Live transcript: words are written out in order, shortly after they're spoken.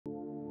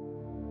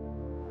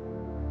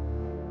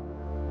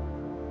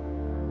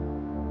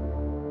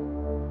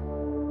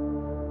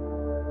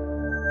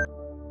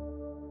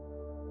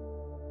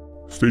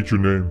state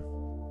your name.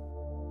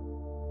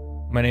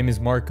 My name is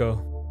Marco.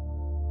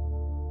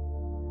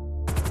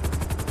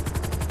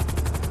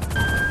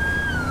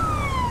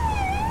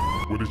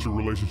 What is your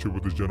relationship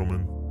with this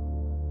gentleman?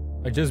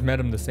 I just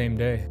met him the same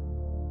day.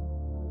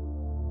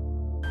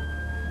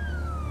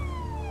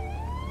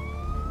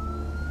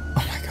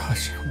 Oh my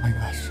gosh, oh my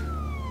gosh.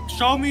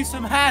 Show me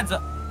some hands.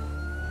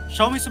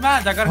 Show me some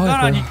hands. I got a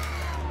gun on you.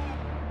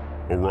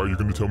 Alright, you're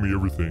gonna tell me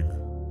everything.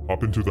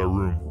 Hop into that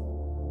room.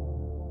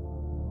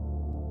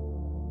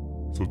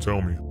 So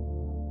tell me.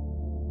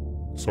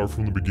 Start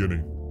from the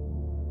beginning.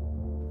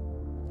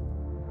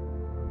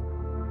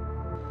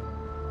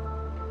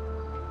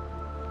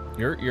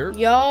 You're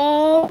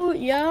Yo.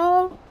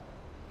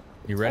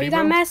 You ready, You bro?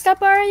 got messed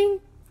up already?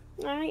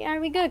 Alright,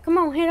 are we good? Come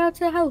on, head out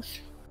to the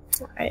house.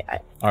 Alright.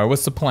 Alright,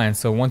 what's the plan?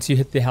 So once you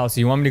hit the house,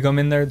 you want me to come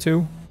in there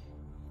too?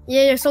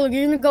 Yeah, so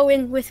you're gonna go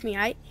in with me,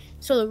 alright?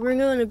 So look, we're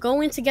gonna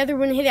go in together,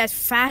 we're gonna hit it as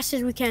fast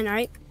as we can,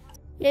 alright?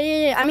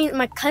 Yeah. I mean,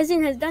 my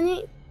cousin has done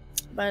it,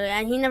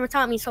 but he never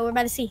taught me, so we're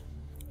about to see.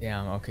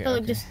 Yeah, okay. So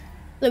look, okay.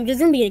 look, there's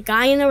gonna be a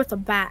guy in there with a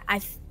bat. I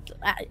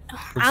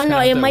don't know,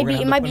 it might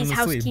be his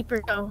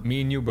housekeeper though.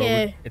 Me and you, bro.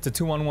 Yeah. It's a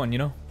 2-on-1, you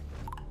know?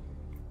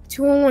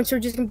 2-on-1, so we're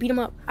just gonna beat him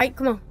up. Alright,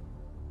 come on.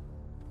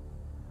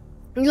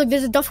 And look,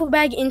 there's a duffel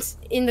bag in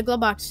the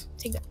glove box.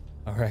 Take that.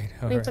 Alright.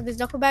 Put this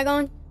duffel bag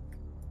on.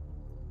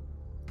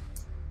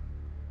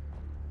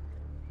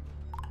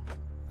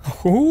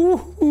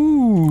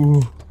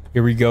 Ooh.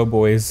 Here we go,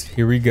 boys.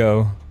 Here we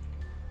go.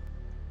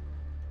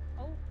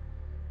 Oh.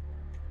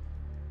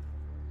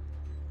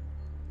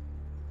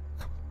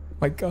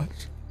 My gosh.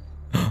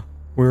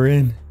 We're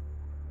in.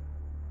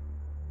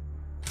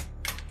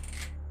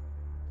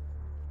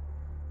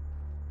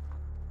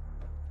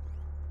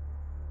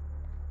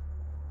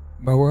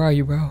 Bro, where are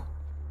you, bro?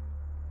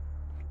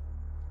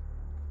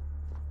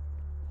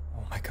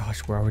 Oh my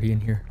gosh, we're already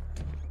in here.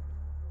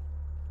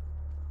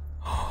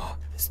 Oh,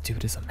 this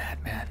dude is a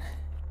madman.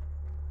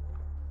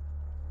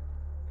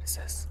 What is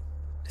this?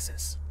 What is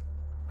this?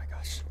 Oh my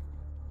gosh.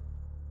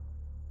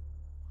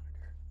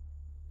 Monitor.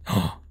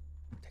 Oh,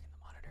 I'm taking the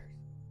monitors.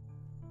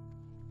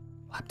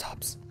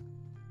 Laptops.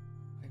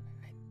 Wait.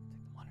 Take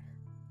the monitor.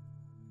 Oh,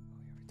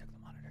 yeah, we took the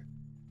monitor.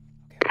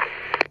 Okay.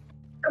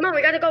 Come on,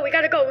 we gotta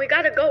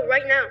go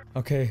right now.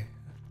 Okay.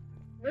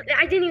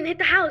 I didn't even hit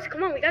the house.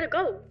 Come on, we gotta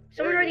go.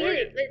 Someone already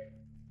hit it.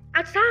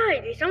 Outside.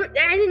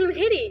 I didn't even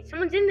hit it.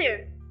 Someone's in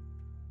there.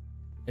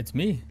 It's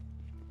me.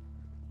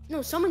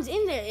 No, someone's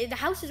in there. The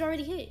house is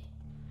already hit.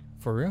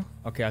 For real?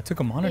 Okay, I took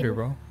a monitor,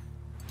 bro.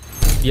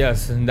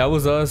 Yes, and that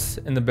was us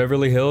in the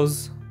Beverly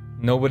Hills.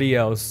 Nobody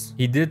else.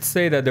 He did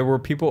say that there were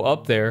people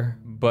up there,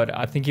 but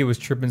I think he was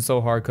tripping so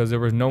hard because there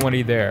was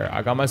nobody there.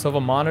 I got myself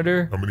a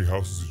monitor. How many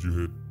houses did you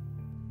hit?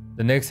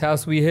 The next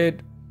house we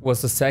hit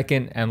was the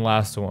second and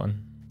last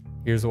one.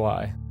 Here's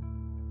why.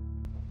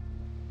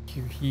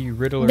 He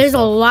riddled There's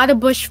a lot of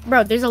bush,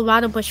 bro. There's a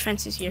lot of bush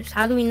fences here. So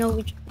how do we know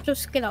which?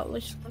 Just get out.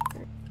 Let's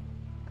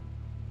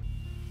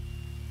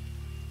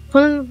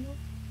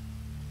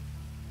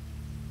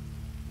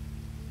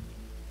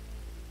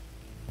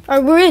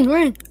Alright, we're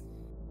in.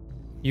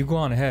 You go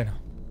on ahead.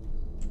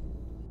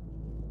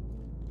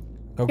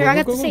 Go, Here, go, I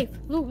got go, the go. safe.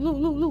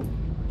 Loot.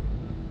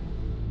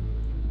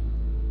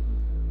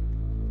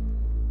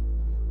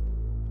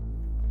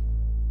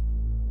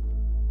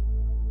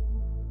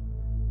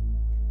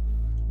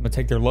 I'm gonna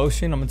take their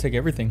lotion. I'm gonna take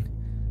everything.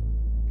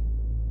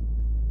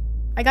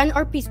 I got an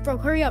art piece, bro.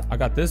 Hurry up. I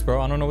got this,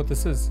 bro. I don't know what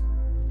this is.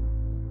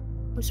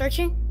 I'm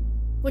searching.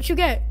 What you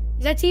get?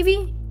 Is that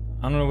TV?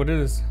 I don't know what it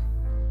is.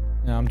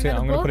 Yeah, I'm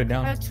gonna put it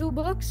down. I have 2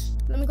 books.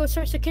 Let me go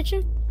search the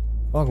kitchen.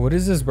 Fuck, what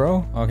is this,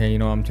 bro? Okay, you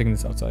know, I'm taking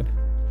this outside.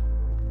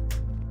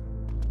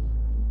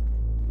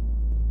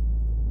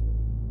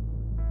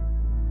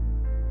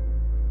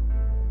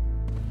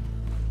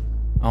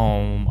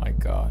 Oh my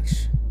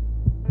gosh.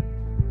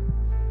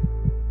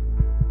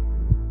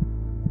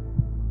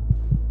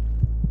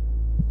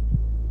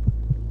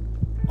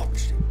 Oh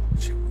shit.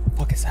 What the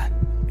fuck is that?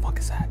 What the fuck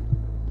is that?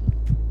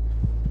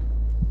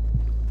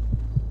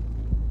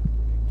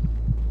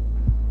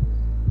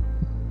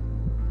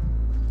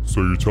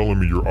 So you're telling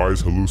me your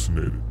eyes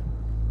hallucinated?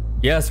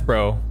 Yes,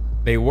 bro.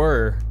 They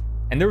were.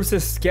 And there was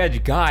this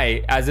sketch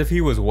guy as if he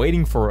was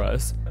waiting for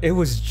us. It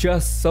was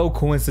just so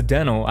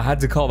coincidental. I had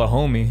to call the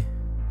homie.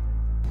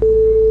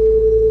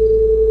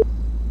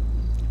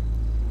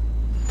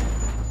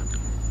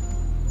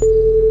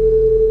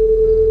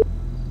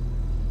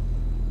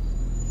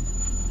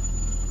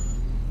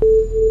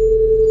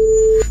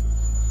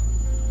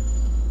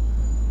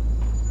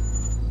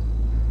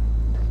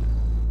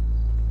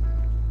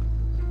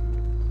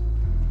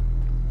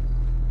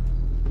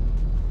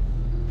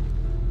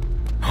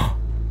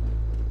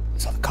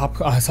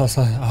 I saw.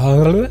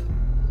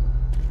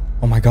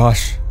 Oh my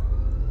gosh.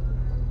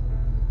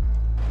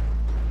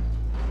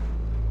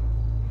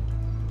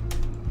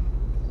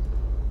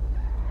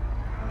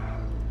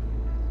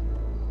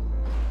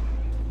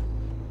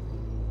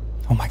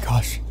 Oh my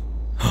gosh.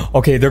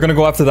 Okay, they're gonna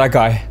go after that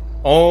guy.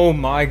 Oh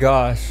my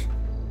gosh.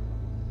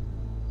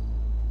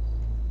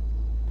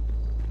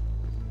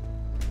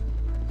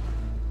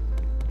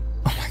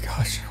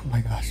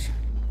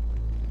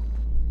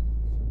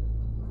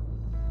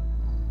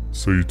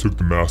 So you took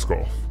the mask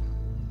off.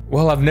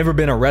 Well, I've never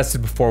been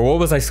arrested before. What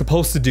was I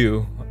supposed to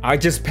do? I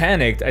just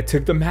panicked. I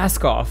took the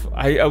mask off.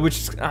 I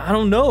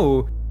don't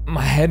know.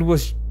 My head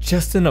was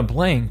just in a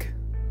blank.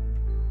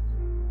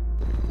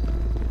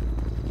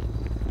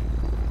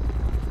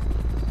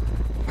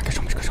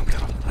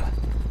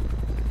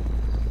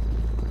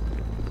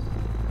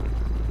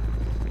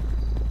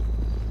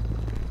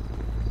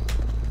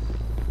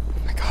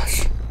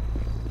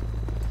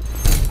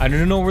 I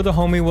didn't know where the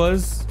homie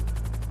was.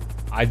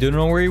 I didn't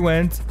know where he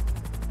went.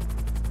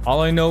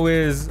 All I know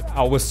is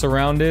I was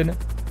surrounded.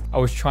 I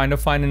was trying to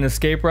find an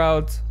escape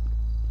route.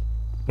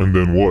 And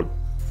then what?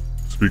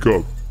 Speak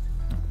up.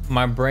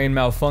 My brain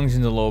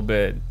malfunctioned a little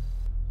bit.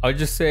 I'll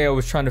just say I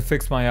was trying to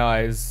fix my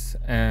eyes,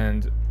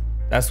 and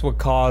that's what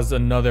caused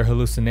another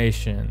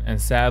hallucination.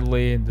 And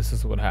sadly, this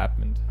is what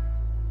happened.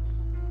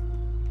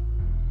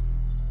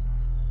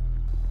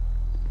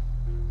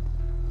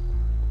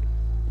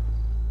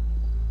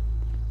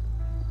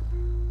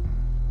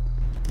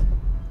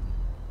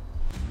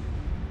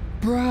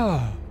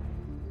 Bruh.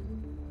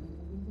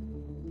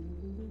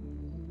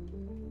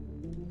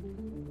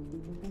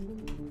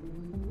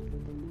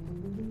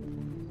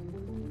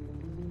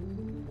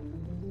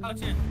 Out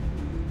here.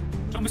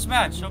 Show me some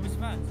hands. Show me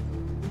some hands.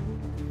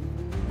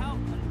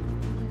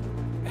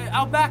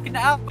 Out back in the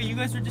alley. You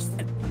guys are just.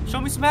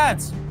 Show me some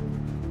hands.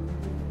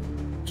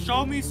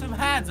 Show me some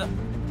hands.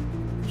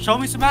 Show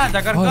me some hands.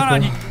 I got a gun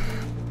on you.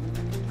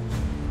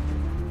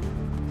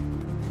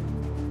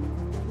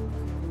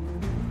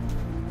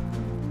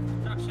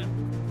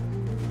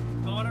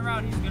 Going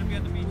around. He's gonna be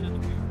at the beach at the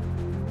pier.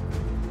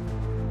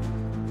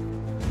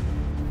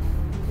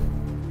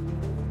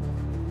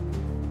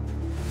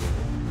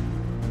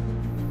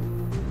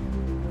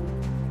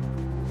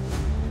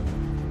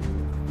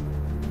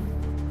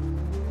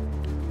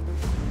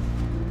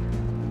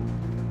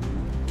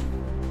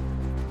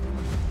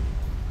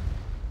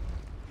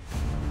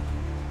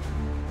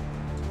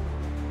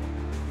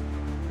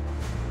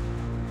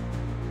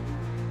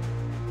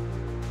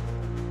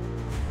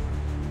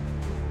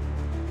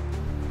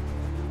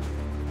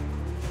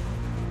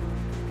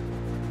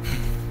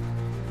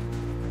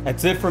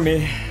 That's it for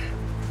me.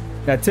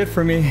 That's it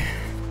for me.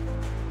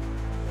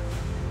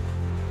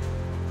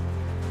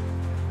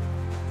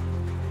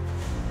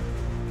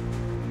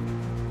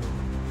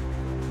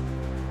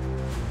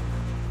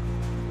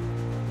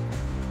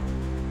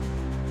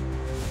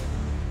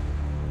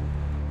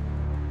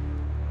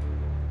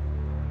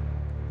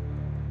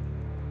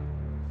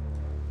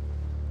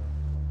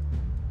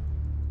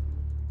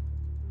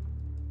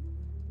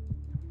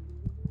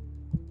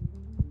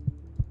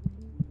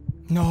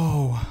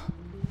 No.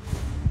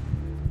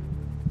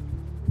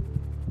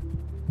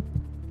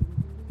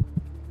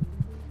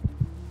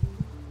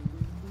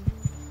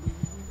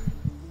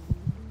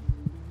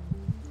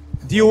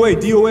 DOA,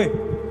 DOA.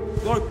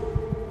 Look.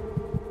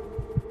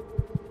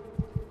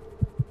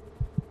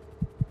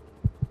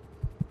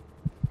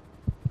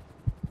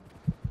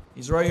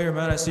 He's right here,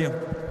 man. I see him.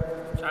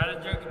 Try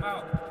to jerk him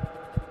out.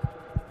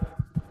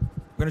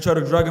 I'm gonna try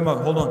to drag him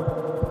out. Hold on.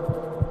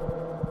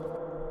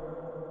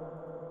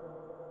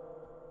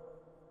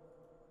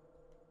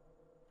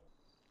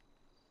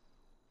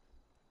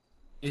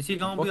 Is he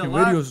gonna be Fucking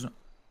alive? videos.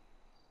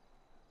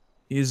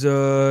 He's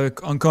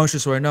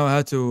unconscious right now. I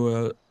had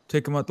to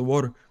take him out the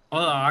water.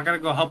 Hold on, I gotta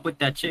go help with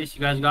that chase.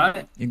 You guys got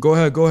it? Yeah, go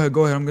ahead, go ahead,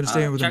 go ahead. I'm gonna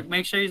stay in with check, him.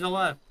 make sure he's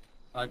alive.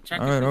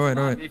 Check. All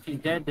right. If he's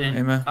dead, then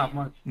Hey, man. not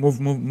much.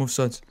 Move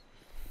sides.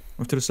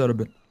 Move to the side a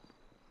bit.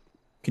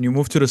 Can you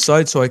move to the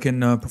side so I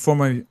can perform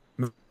my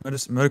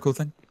medical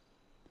thing?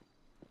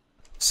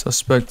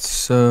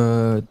 Suspects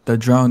that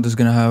drowned is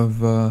gonna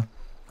have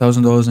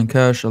 $1,000 in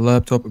cash, a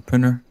laptop, a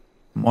printer,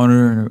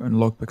 monitor, and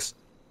lockpicks.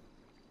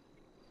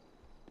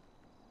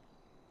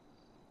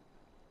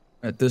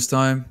 At this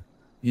time,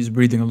 he's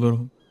breathing a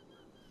little.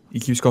 He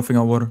keeps coughing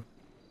out water.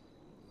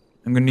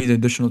 I'm gonna need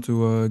additional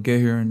to get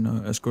here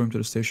and escort him to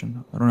the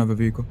station. I don't have a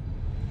vehicle.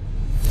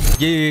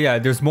 Yeah,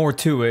 there's more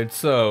to it.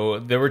 So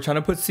they were trying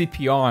to put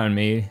CPR on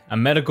me. A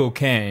medical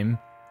came.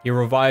 He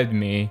revived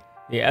me.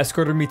 They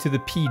escorted me to the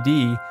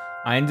PD.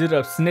 I ended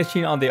up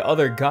snitching on the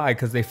other guy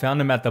because they found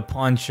him at the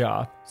pawn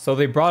shop. So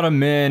they brought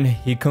him in.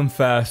 He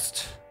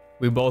confessed.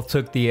 We both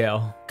took the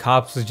L.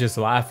 Cops was just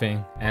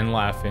laughing and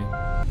laughing.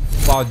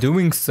 While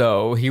doing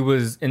so, he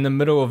was in the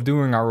middle of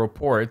doing our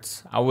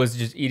reports. I was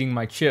just eating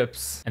my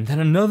chips. And then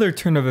another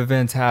turn of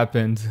events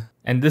happened.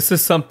 And this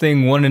is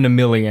something 1 in a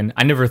million.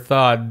 I never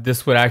thought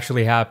this would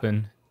actually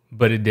happen,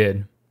 but it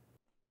did.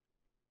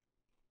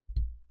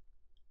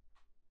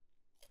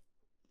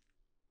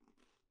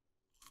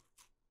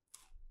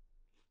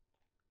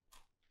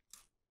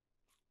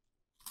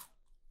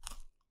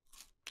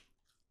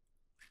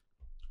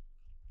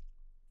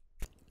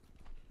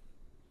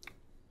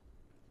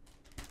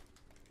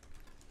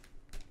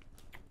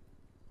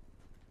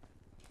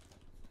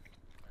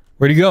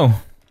 Where'd he go?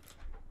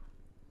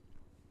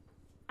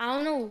 I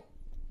don't know.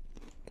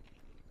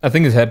 I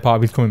think his head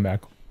popped. He's coming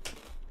back.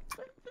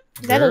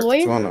 Is that a lawyer?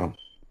 What's going on?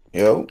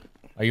 Yo.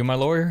 Are you my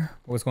lawyer?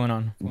 What's going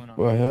on?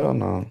 Well, hell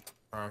no.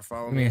 Alright,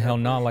 follow I me. mean, hell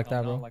no, like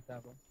that, bro.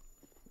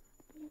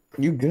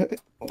 You good?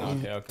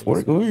 Okay.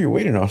 What are you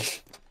waiting on?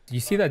 Do you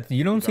see that?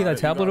 You don't see that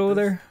tablet over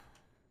there?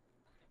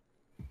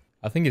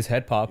 I think his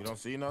head You popped. don't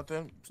see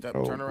nothing? Step,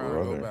 Oh, turn around and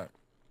brother. go back.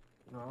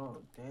 No,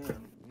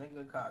 damn.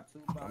 Nigga got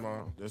 2 Come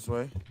on, this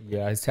way.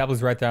 Yeah, his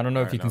tablet's right there. I don't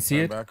know if you can see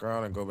it. Back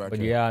around and go back But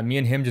in. yeah, me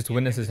and him just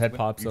witnessed his head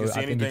pop, You so can see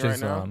I think he anything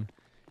just right now?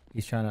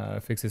 he's trying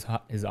to fix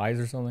his eyes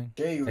or something.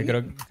 Jay, you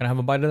Can I have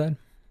a bite of that?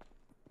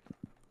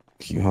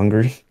 You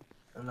hungry?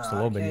 Nah, Just a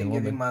little bit, I a can't little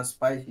give you bit. my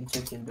spicy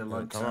chicken Here,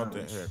 deluxe come up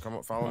there. sandwich. Here, come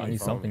up. Follow I me. need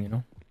Follow something, me. you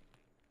know.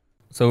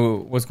 So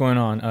what's going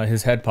on?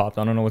 His head popped.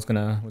 I don't know what's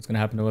gonna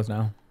happen to us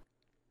now.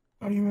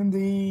 Not even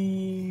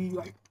the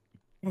like,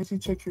 as you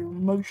check your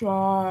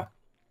mugshot.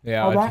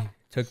 Yeah, All I that?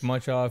 took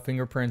much off,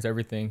 fingerprints,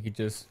 everything.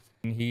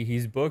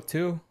 He's booked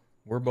too.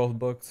 We're both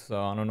booked,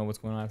 so I don't know what's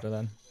going on after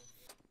that.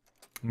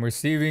 I'm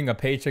receiving a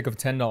paycheck of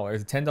 $10.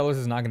 $10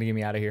 is not gonna get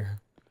me out of here.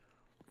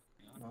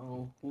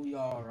 No, who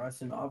y'all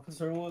arresting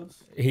officer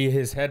was?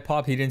 His head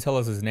popped. He didn't tell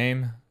us his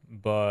name,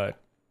 but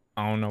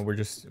I don't know. We're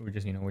just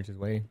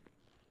waiting,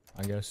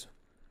 I guess.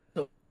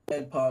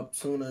 Head pop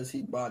soon as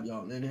he brought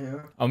y'all in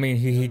here. I mean,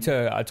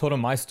 I told him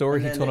my story.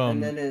 And He then,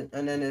 told him,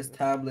 and then his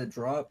tablet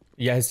dropped.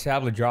 yeah, his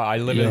tablet dropped. I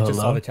literally just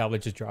saw hello? the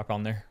tablet just drop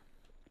on there.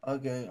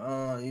 Okay,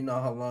 you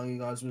know how long you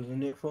guys was in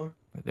there for?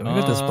 We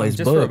got this place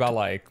just for booked. about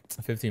like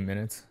 15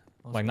 minutes.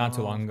 Like not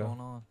too long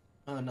ago.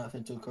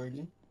 Nothing too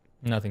crazy.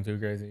 Nothing too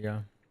crazy, yeah.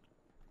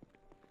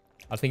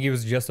 I think he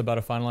was just about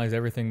to finalize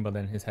everything, but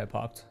then his head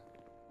popped.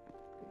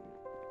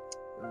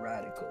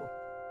 Radical.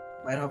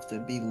 Might have to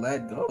be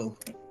let go.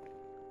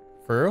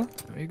 For real?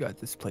 We got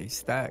this place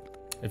stacked.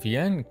 If you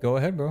ain't, go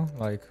ahead, bro.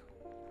 Like,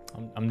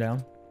 I'm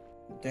down.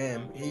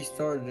 Damn, he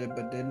started it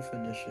but didn't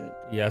finish it.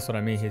 Yeah, that's what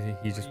I mean.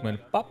 He just went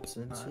pop.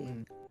 Since he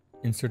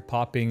Insert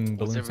popping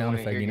balloon sound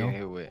effect, you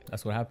know?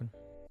 That's what happened.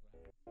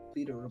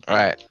 completed a report.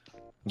 Alright.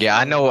 Yeah,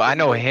 I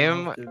know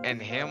him and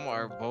him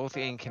are both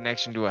in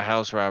connection to a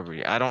house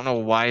robbery. I don't know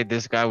why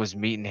this guy was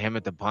meeting him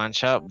at the pawn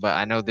shop, but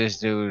I know this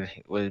dude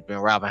was been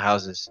robbing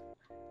houses.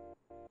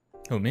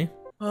 Who, me?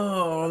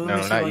 Oh, let me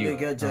No, see not if I you. can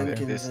get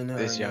Jenkins in here.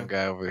 This young again.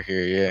 guy over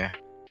here, yeah.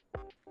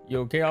 You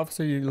okay,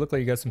 officer? You look like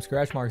you got some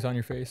scratch marks on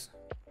your face.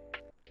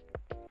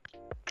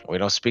 We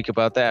don't speak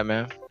about that,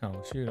 man.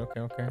 Oh, shoot.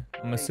 Okay.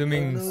 I'm Hey,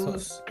 assuming... good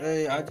news.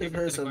 Hey, I just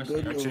heard some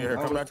good news. Here, I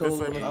come was back this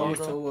told way, I was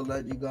Mongo. told to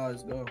let you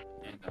guys go.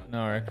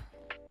 Alright.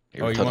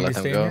 You Oh, were you told want me let to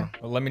them stay in go. here?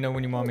 Well, let me know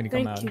when you want me to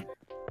come Thank out. you.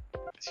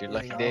 It's your Yeah,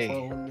 lucky y'all day.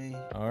 follow me.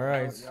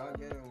 Alright. Y'all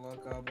getting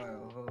locked out by a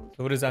hoe.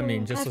 So what does that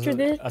mean? Just After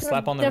this, a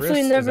slap on the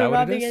definitely wrist? Is never that what it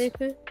robbing is?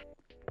 anything.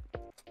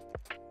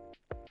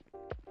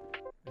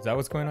 Is that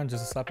what's going on?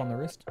 Just a slap on the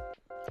wrist?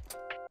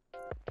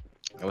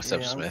 What's Yeah,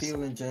 up, I'm Smith?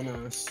 feeling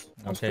generous.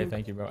 Okay,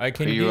 thank you, bro.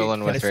 Can Who you rolling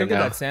can I with still right get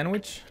now? that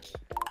sandwich?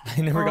 I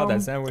never got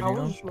that sandwich, I you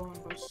know? was just rolling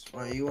this.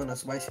 Wait, you want a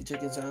spicy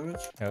chicken sandwich?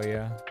 Hell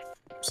yeah.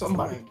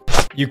 Somebody.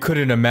 You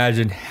couldn't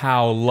imagine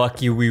how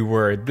lucky we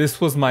were. This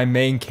was my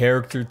main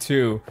character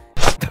too.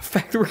 The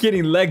fact that we're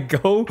getting let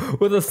go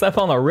with a slap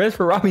on the wrist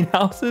for robbing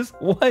houses?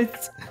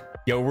 What?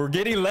 Yo, we're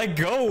getting let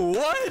go.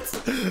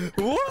 What?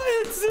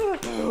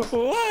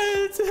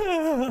 What?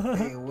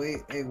 Hey,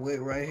 wait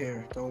right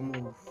here. Don't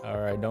move. All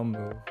right, don't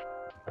move.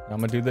 I'm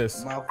gonna do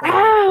this. Mouth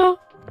Ow!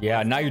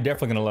 Yeah, now you're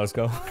definitely gonna let us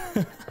go.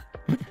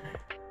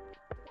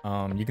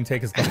 You can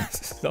take his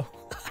glasses though.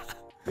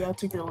 Yeah, I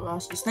took your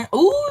glasses.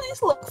 Ooh,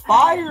 these look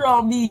fire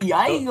on me.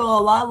 I ain't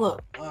gonna lie.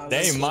 Look,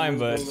 They ain't mine,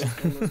 but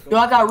do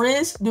I got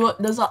wrist? Do I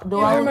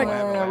where my-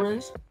 have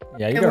wrist?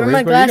 yeah, you Hey, got where are wrist,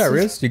 my bro. You got glasses?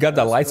 wrist. You got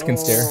that light skin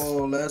stare.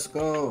 Oh, let's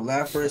go.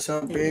 Laugh for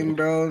something,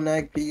 bro.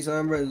 Neck piece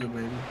on resume,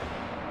 baby.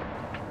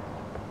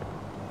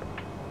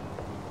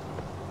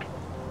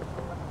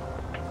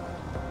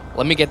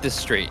 Let me get this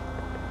straight.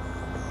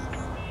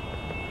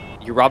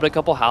 You robbed a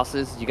couple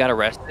houses, you got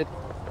arrested,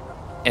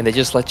 and they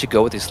just let you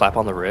go with a slap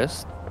on the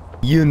wrist?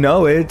 You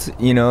know it.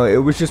 You know, it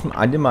was just,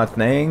 I did my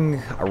thing.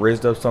 I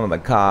raised up some of the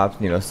cops.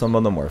 You know, some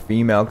of them were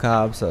female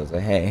cops. So I was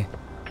like, hey,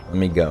 let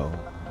me go.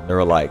 They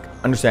were like,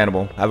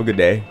 understandable. Have a good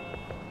day.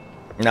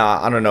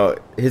 Nah, I don't know.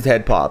 His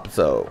head popped.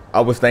 So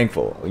I was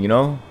thankful, you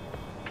know?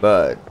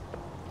 But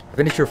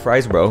finish your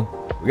fries, bro.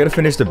 We got to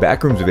finish the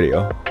backrooms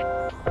video.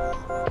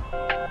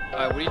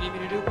 What do you need me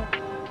to do, bro?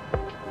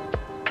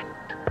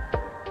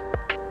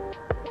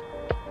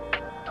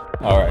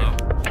 All right.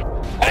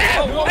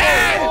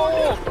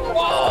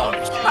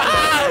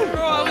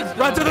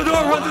 Run to the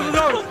door! Run to the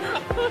door!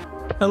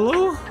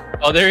 Hello?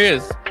 Oh, there he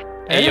is.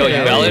 Hey, yo, you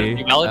valid?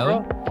 You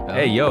valid, bro?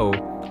 Hey, yo.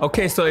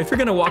 Okay, so if you're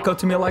gonna walk up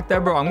to me like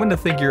that, bro, I'm gonna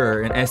think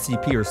you're an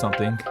SCP or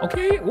something.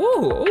 Okay.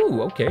 Whoa.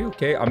 Oh.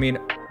 Okay. I mean,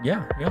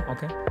 yeah.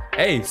 Okay.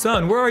 Hey,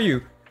 son, where are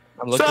you?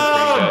 I'm looking for you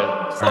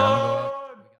guys. Son!